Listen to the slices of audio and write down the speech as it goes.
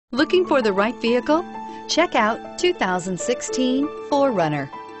Looking for the right vehicle? Check out 2016 4Runner.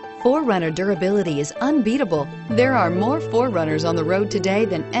 4Runner durability is unbeatable. There are more 4Runners on the road today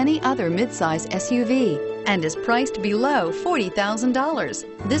than any other midsize SUV and is priced below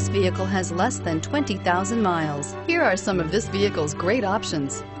 $40,000. This vehicle has less than 20,000 miles. Here are some of this vehicle's great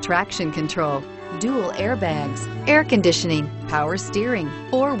options: traction control, dual airbags, air conditioning, power steering,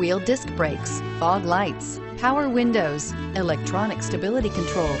 four-wheel disc brakes, fog lights, power windows, electronic stability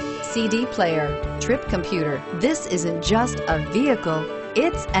control, CD player, trip computer. This isn't just a vehicle,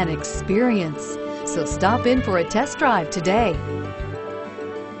 it's an experience. So stop in for a test drive today.